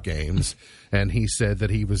playoff games, and he said that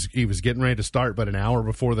he was getting ready to start, but an hour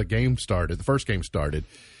before the first game started,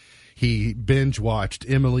 he binge watched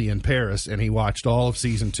Emily in Paris, and he watched all of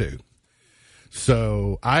season 2.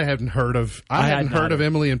 So I hadn't heard of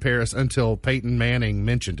Emily in Paris until Peyton Manning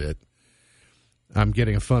mentioned it. I'm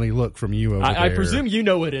getting a funny look from you over there. I presume you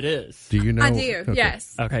know what it is. Do you know? I do, Okay.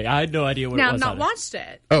 yes. Okay, I had no idea what Now, it was. I've not either. watched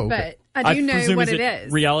it, Oh, okay. but I do know presume what is it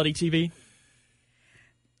is. Reality TV?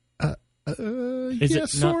 Is Yeah, it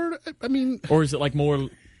sort of. I mean, Or is it like more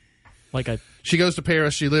like a... she goes to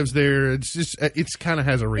Paris. She lives there. It's kind of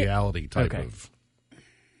has a reality type Okay. of.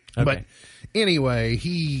 Okay. But anyway,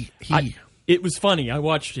 It was funny. I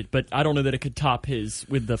watched it, but I don't know that it could top his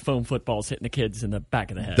with the foam footballs hitting the kids in the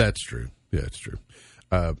back of the head. That's true. Yeah, it's true.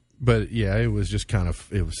 But yeah, it was just kind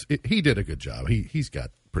of he did a good job. He's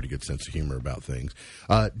got pretty good sense of humor about things.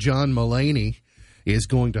 John Mulaney is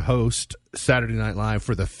going to host Saturday Night Live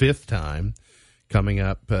for the 5th time coming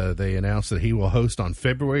up. They announced that he will host on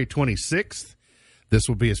February 26th. This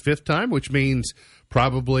will be his 5th time, which means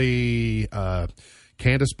probably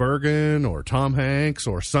Candace Bergen or Tom Hanks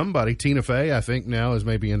or somebody, Tina Fey, I think now is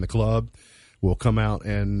maybe in the club, will come out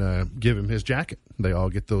and give him his jacket. They all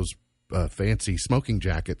get those fancy smoking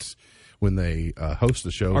jackets when they host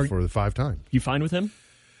the show for the 5 times. You fine with him?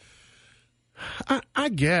 I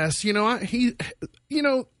guess,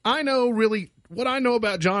 I know really what I know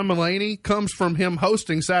about John Mulaney comes from him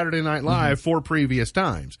hosting Saturday Night Live 4 previous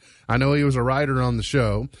times. I know he was a writer on the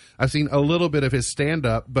show. I've seen a little bit of his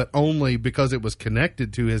stand-up, but only because it was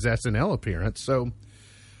connected to his SNL appearance. So,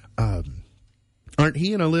 aren't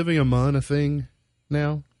he and Olivia Munn a thing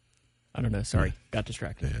now? I don't know. Sorry. Got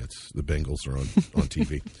distracted. Yeah, it's the Bengals are on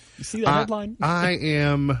TV. You see that headline? I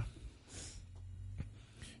am.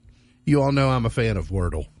 You all know I'm a fan of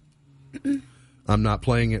Wordle. I'm not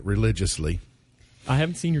playing it religiously. I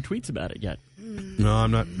haven't seen your tweets about it yet. No,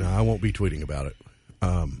 I'm not. No, I won't be tweeting about it.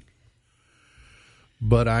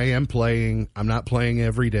 But I am playing. I'm not playing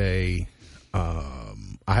every day. I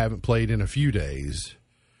haven't played in a few days,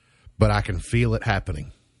 but I can feel it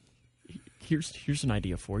happening. Here's an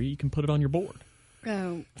idea for you. You can put it on your board.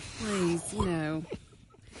 Oh, please, no.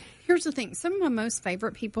 Here's the thing. Some of my most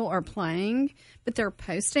favorite people are playing, but they're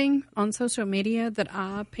posting on social media that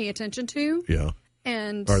I pay attention to. Yeah.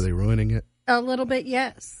 And Are they ruining it? a little bit,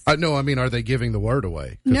 yes. No, I mean, are they giving the word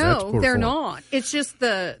away? 'Cause that's No, poor they're form. not. It's just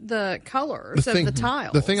the colors of the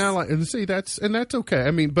tiles. The thing I like, and see, that's okay.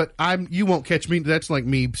 I mean, but you won't catch me. That's like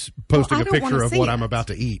me posting I a don't picture wanna of see what it. I'm about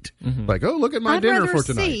to eat. Like, oh, look at my I'd dinner rather for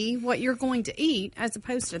tonight. see what you're going to eat as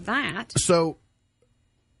opposed to that. So,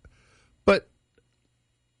 but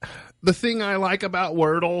the thing I like about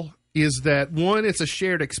Wordle is that, one, it's a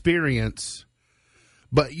shared experience,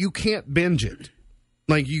 but you can't binge it.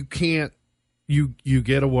 Like, you can't, you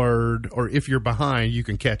get a word, or if you're behind, you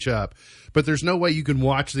can catch up. But there's no way you can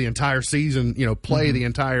watch the entire season, play the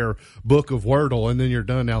entire book of Wordle, and then you're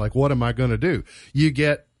done now. Like, what am I going to do? You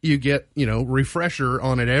get, refresher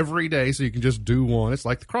on it every day, so you can just do one. It's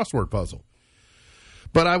like the crossword puzzle.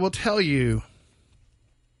 But I will tell you,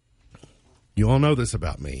 you all know this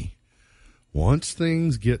about me. Once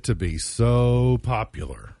things get to be so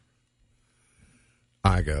popular,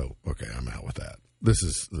 I go, okay, I'm out with that. This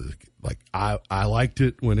is like, I liked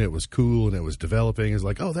it when it was cool and it was developing. It's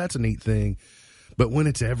like, oh, that's a neat thing. But when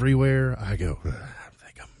it's everywhere, I go,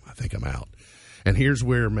 I think I'm out. And here's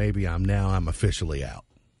where maybe I'm officially out.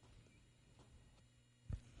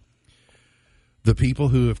 The people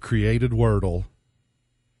who have created Wordle,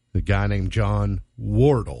 the guy named John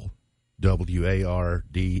Wardle, Wardle,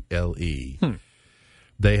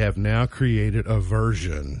 they have now created a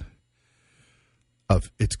version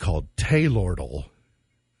of, it's called Taylordle,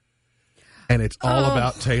 and it's all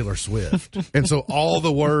about Taylor Swift. And so all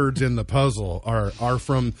the words in the puzzle are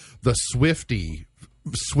from the Swiftie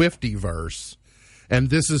verse. And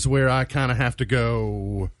this is where I kind of have to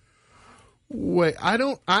go, wait, I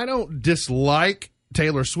don't dislike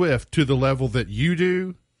Taylor Swift to the level that you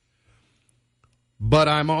do. But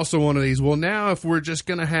I'm also one of these, well, now if we're just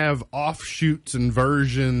going to have offshoots and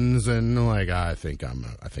versions, and like, I think I'm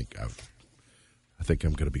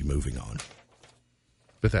going to be moving on.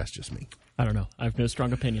 But that's just me. I don't know. I have no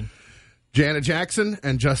strong opinion. Janet Jackson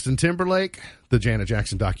and Justin Timberlake. The Janet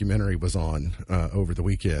Jackson documentary was on over the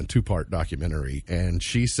weekend, 2-part documentary. And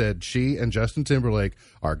she said she and Justin Timberlake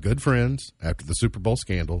are good friends after the Super Bowl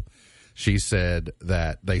scandal. She said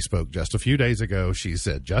that they spoke just a few days ago. She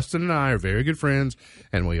said, Justin and I are very good friends,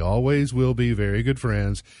 and we always will be very good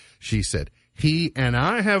friends. She said, he and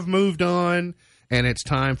I have moved on, and it's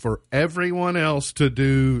time for everyone else to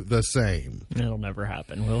do the same. It'll never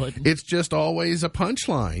happen, will it? It's just always a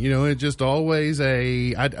punchline. It's just always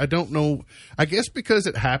I don't know. I guess because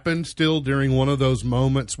it happened still during one of those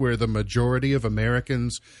moments where the majority of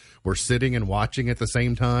Americans were sitting and watching at the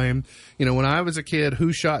same time. When I was a kid,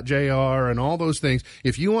 Who Shot JR and all those things,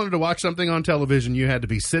 if you wanted to watch something on television, you had to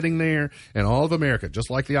be sitting there, and all of America,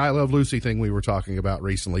 just like the I Love Lucy thing we were talking about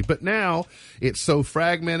recently. But now it's so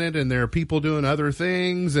fragmented, and there are people doing other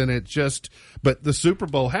things, and but the Super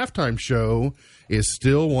Bowl halftime show is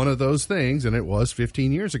still one of those things, and it was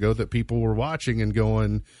 15 years ago that people were watching and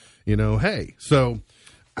going, hey. So,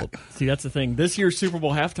 see, that's the thing. This year's Super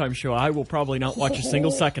Bowl halftime show, I will probably not watch a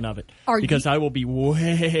single second of it because I will be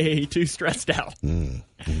way too stressed out.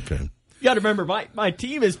 Okay. You got to remember, my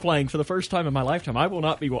team is playing for the first time in my lifetime. I will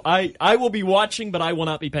not be. I will be watching, but I will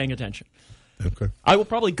not be paying attention. Okay. I will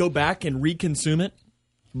probably go back and reconsume it,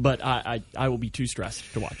 but I will be too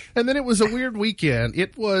stressed to watch. And then it was a weird weekend.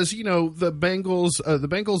 It was, the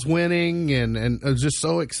Bengals winning and it was just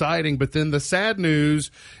so exciting. But then the sad news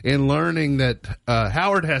in learning that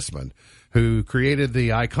Howard Hessman, who created the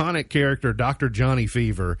iconic character Dr. Johnny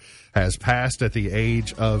Fever, has passed at the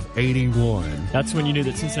age of 81. That's when you knew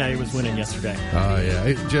that Cincinnati was winning yesterday. Yeah,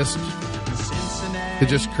 it's just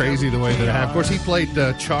crazy the way that it happened. Of course, he played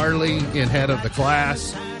Charlie in Head of the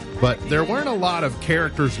Class. But there weren't a lot of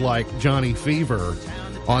characters like Johnny Fever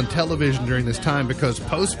on television during this time because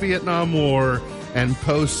post-Vietnam War and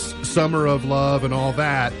post-Summer of Love and all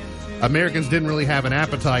that, Americans didn't really have an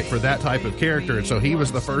appetite for that type of character. And so he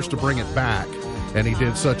was the first to bring it back. And he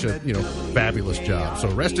did such a, fabulous job.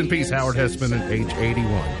 So rest in peace, Howard Hessman at age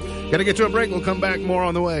 81. Got to get to a break. We'll come back more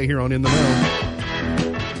on the way here on In the Know.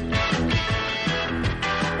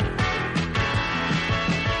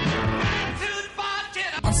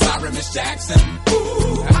 I'm sorry, Miss Jackson.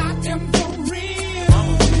 Ooh, I am for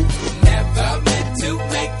real. Never meant to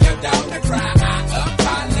make your daughter cry.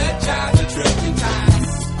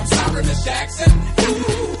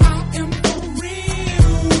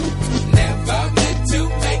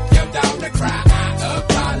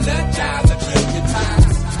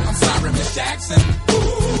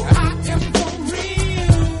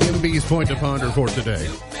 point to ponder for today.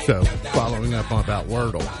 So, following up on about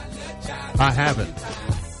Wordle. I haven't.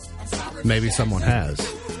 Maybe someone has.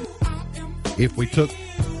 If we took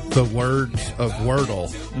the words of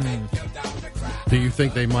Wordle, do you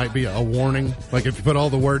think they might be a warning? Like if you put all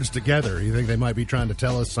the words together, you think they might be trying to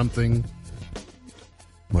tell us something?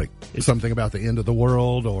 Like something about the end of the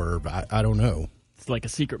world, or I don't know. It's like a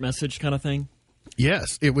secret message kind of thing.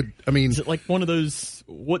 Yes, it would. I mean, is it like one of those?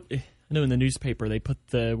 What I know in the newspaper they put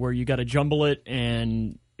where you got to jumble it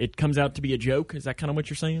and it comes out to be a joke. Is that kind of what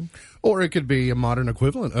you're saying? Or it could be a modern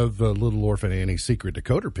equivalent of the Little Orphan Annie's secret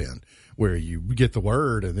decoder pin, where you get the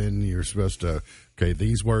word and then you're supposed to, okay,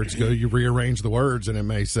 these words go. You rearrange the words and it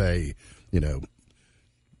may say,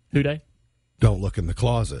 Who day? Don't look in the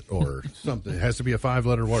closet or something. It has to be a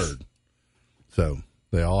 5-letter word. So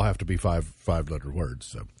they all have to be five-letter words.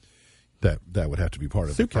 So that would have to be part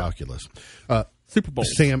of the calculus. Super Bowl.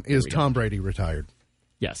 Sam, is Tom Brady retired?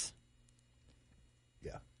 Yes.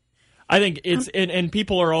 Yeah. I think it's and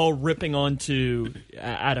people are all ripping onto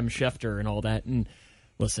Adam Schefter and all that. And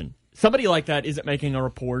listen, somebody like that isn't making a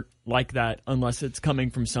report like that unless it's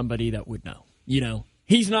coming from somebody that would know.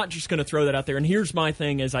 He's not just going to throw that out there. And here's my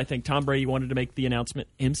thing is I think Tom Brady wanted to make the announcement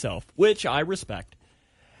himself, which I respect.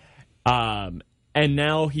 And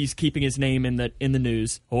now he's keeping his name in the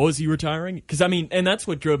news. Oh, is he retiring? Because, and that's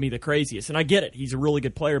what drove me the craziest. And I get it. He's a really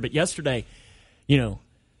good player. But yesterday,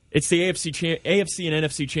 it's the AFC and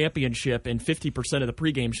NFC championship, and 50% of the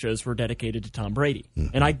pregame shows were dedicated to Tom Brady.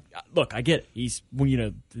 Mm-hmm. And I get it. He's,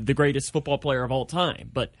 the greatest football player of all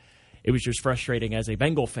time. But it was just frustrating as a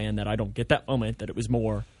Bengal fan that I don't get that moment, that it was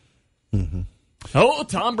more, oh,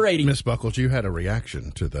 Tom Brady. Miss Buckles, you had a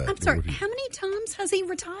reaction to that. I'm sorry, how many times has he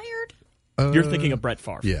retired? You're thinking of Brett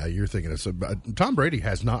Favre. Yeah, you're thinking of Tom Brady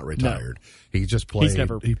has not retired. No. He just played.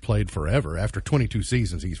 He played forever. After 22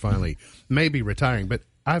 seasons, he's finally maybe retiring. But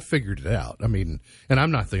I figured it out. And I'm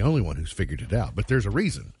not the only one who's figured it out. But there's a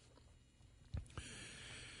reason.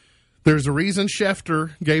 There's a reason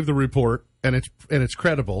Schefter gave the report, and it's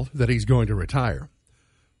credible that he's going to retire.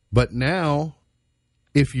 But now,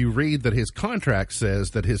 if you read that his contract says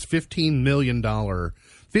that his $15 million of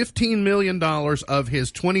his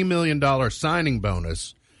 $20 million signing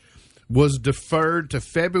bonus was deferred to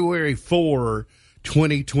February 4,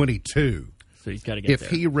 2022. So he's got to get there.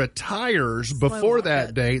 If he retires before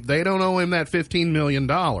that date, they don't owe him that $15 million.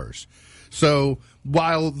 So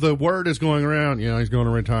while the word is going around, he's going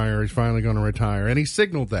to retire, he's finally going to retire, and he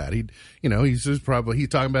signaled that. He's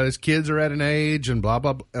talking about his kids are at an age and blah,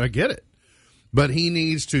 blah, blah. And I get it. But he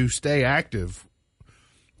needs to stay active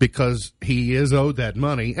because he is owed that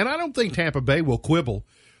money. And I don't think Tampa Bay will quibble.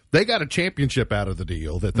 They got a championship out of the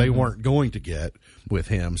deal that they weren't going to get with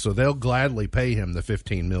him, so they'll gladly pay him the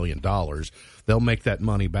 $15 million. They'll make that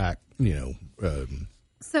money back,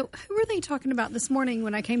 So who were they talking about this morning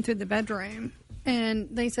when I came through the bedroom? And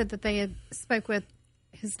they said that they had spoke with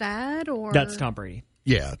his dad, or that's Tom Brady.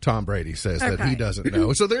 Yeah, Tom Brady says that he doesn't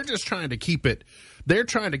know. So they're just trying to keep it. They're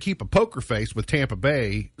trying to keep a poker face with Tampa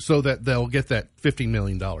Bay so that they'll get that $15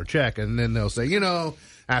 million check, and then they'll say,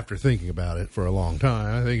 after thinking about it for a long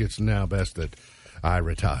time, I think it's now best that I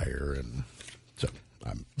retire. And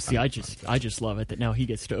so I just love it that now he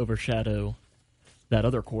gets to overshadow that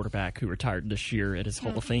other quarterback who retired this year at his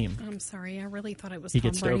Hall of Fame. I'm sorry, I really thought it was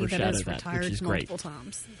Tom Brady that has retired multiple great.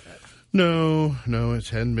 times. But. No, it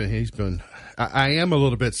hadn't been. He's been. I am a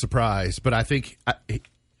little bit surprised, but I think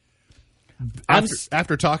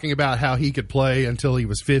after talking about how he could play until he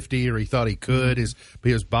was 50, or he thought he could,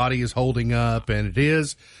 his body is holding up, and it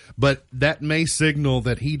is. But that may signal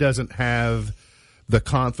that he doesn't have the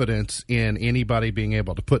confidence in anybody being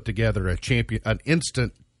able to put together an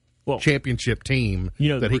instant championship team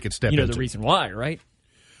that he could step into. The reason why, right?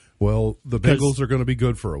 Well, the Bengals are going to be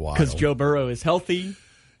good for a while. Because Joe Burrow is healthy.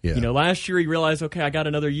 Yeah. Last year he realized, okay, I got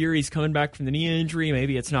another year. He's coming back from the knee injury.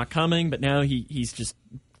 Maybe it's not coming, but now he's just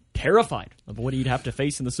terrified of what he'd have to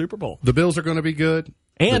face in the Super Bowl. The Bills are going to be good.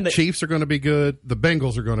 And the Chiefs are going to be good. The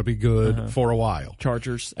Bengals are going to be good for a while.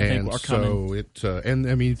 Chargers, I think, are coming. So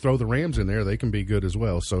throw the Rams in there; they can be good as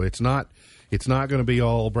well. So it's not going to be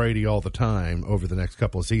all Brady all the time over the next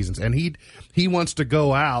couple of seasons. And he wants to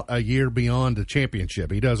go out a year beyond the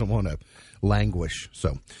championship. He doesn't want to languish.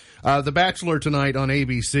 So, The Bachelor tonight on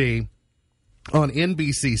ABC. On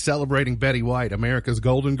NBC, celebrating Betty White, America's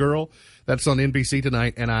Golden Girl. That's on NBC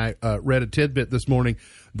tonight. And I read a tidbit this morning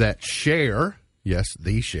that Cher, yes,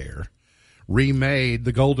 the Cher, remade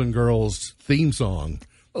the Golden Girls theme song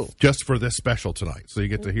just for this special tonight. So you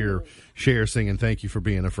get to hear Cher singing "Thank You for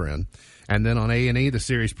Being a Friend." And then on A&E, the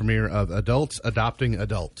series premiere of Adults Adopting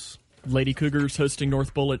Adults. Lady Cougars hosting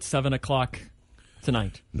North Bull at 7 o'clock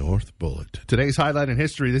tonight. North Bullet. Today's highlight in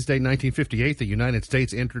history, this day, 1958, the United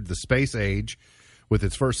States entered the space age with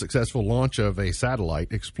its first successful launch of a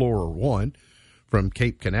satellite, Explorer 1, from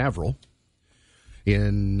Cape Canaveral.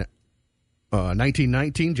 In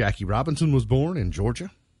 1919, Jackie Robinson was born in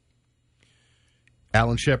Georgia.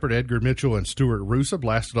 Alan Shepard, Edgar Mitchell, and Stuart Roosa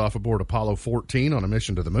blasted off aboard Apollo 14 on a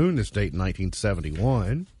mission to the moon, this date in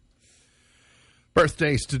 1971.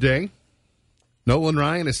 Birthdays today. Nolan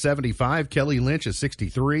Ryan is 75. Kelly Lynch is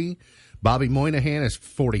 63. Bobby Moynihan is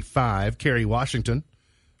 45. Kerry Washington,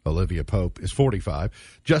 Olivia Pope, is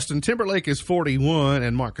 45. Justin Timberlake is 41.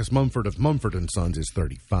 And Marcus Mumford of Mumford & Sons is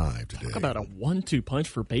 35 today. Talk about a 1-2 punch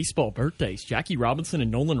for baseball birthdays. Jackie Robinson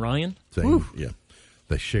and Nolan Ryan. Yeah.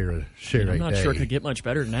 They share a day. I'm not sure it could get much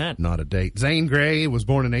better than that. Not a date. Zane Grey was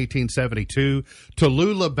born in 1872.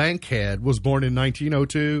 Tallulah Bankhead was born in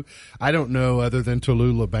 1902. I don't know, other than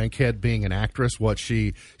Tallulah Bankhead being an actress, what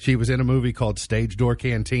she was in a movie called Stage Door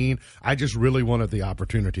Canteen. I just really wanted the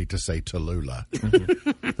opportunity to say Tallulah.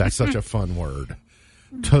 That's such a fun word.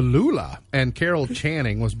 Tallulah. And Carol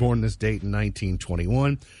Channing was born this date in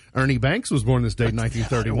 1921. Ernie Banks was born this date in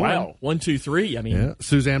 1931. Wow. 1, 2, 3. I mean, Yeah.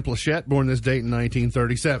 Suzanne Plachette, born this date in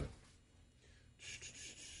 1937.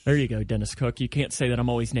 there you go, Dennis Cook. You can't say that I'm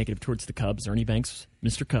always negative towards the Cubs. Ernie Banks,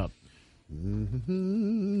 Mr. Cub.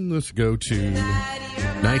 Let's go to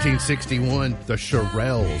 1961, the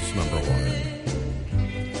Shirelles, number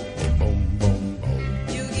 1. Boom, boom, boom.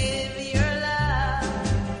 You give your love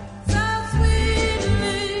so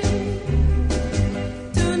sweetly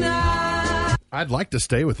tonight. I'd like to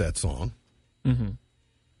stay with that song.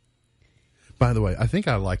 By the way, I think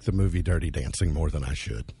I like the movie Dirty Dancing more than I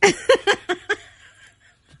should.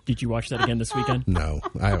 Did you watch that again this weekend? No,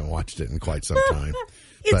 I haven't watched it in quite some time.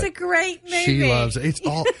 It's But a great movie. she loves it. It's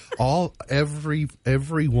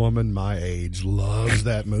every woman my age loves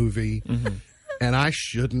that movie. And I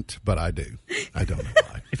shouldn't, but I do. I don't know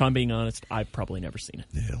why. If I'm being honest, I've probably never seen it.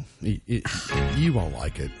 Yeah, you won't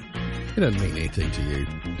like it. It doesn't mean anything to you.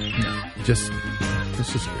 No. It's just good.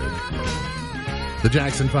 The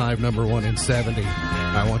Jackson 5, number 1 in 70.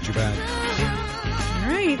 I Want You Back. All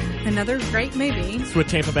right. Another great movie. It's what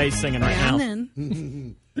Tampa Bay's singing right now. And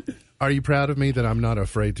then, Are you proud of me that I'm not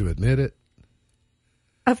afraid to admit it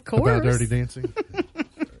of course. about Dirty Dancing?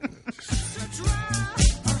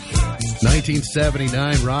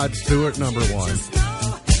 1979, Rod Stewart, number 1.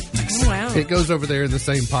 Oh, wow. It goes over there in the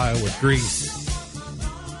same pile with Grease.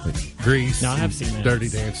 Grease. No, I have seen that. Dirty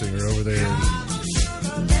Dancing are over there.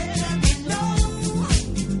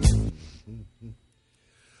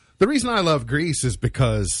 The reason I love Grease is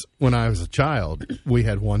because when I was a child, we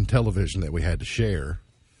had one television that we had to share.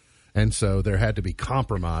 And so there had to be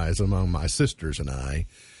compromise among my sisters and I.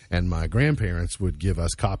 And my grandparents would give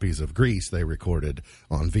us copies of Grease they recorded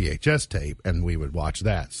on VHS tape, and we would watch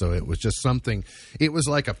that. So it was just something, it was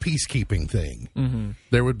like a peacekeeping thing.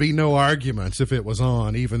 There would be no arguments if it was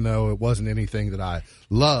on, even though it wasn't anything that I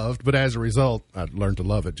loved. But as a result, I learned to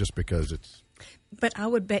love it just because it's... But I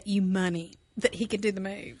would bet you money that he could do the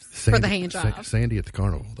moves for the hand job. Sandy at the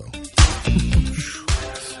carnival, though.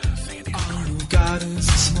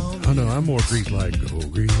 Oh, no, I'm more Grease like, oh,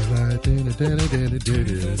 Grease like,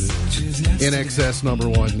 In Excess, number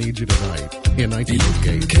 1, Need You Tonight, in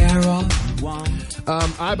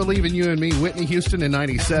 1988. I Believe in You and Me, Whitney Houston in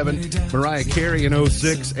 97, Mariah Carey in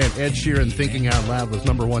 06, and Ed Sheeran, Thinking Out Loud was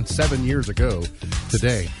number 1 7 years ago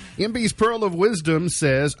today. MB's Pearl of Wisdom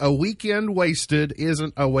says, a weekend wasted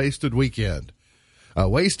isn't a wasted weekend. A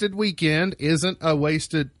wasted weekend isn't a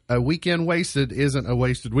wasted... A weekend wasted isn't a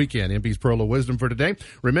wasted weekend. MB's Pearl of Wisdom for today.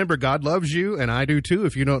 Remember, God loves you, and I do too.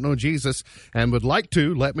 If you don't know Jesus and would like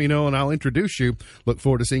to, let me know and I'll introduce you. Look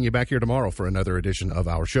forward to seeing you back here tomorrow for another edition of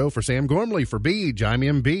our show. For Sam Gormley, for Beej, I'm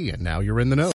MB, and now you're in the know.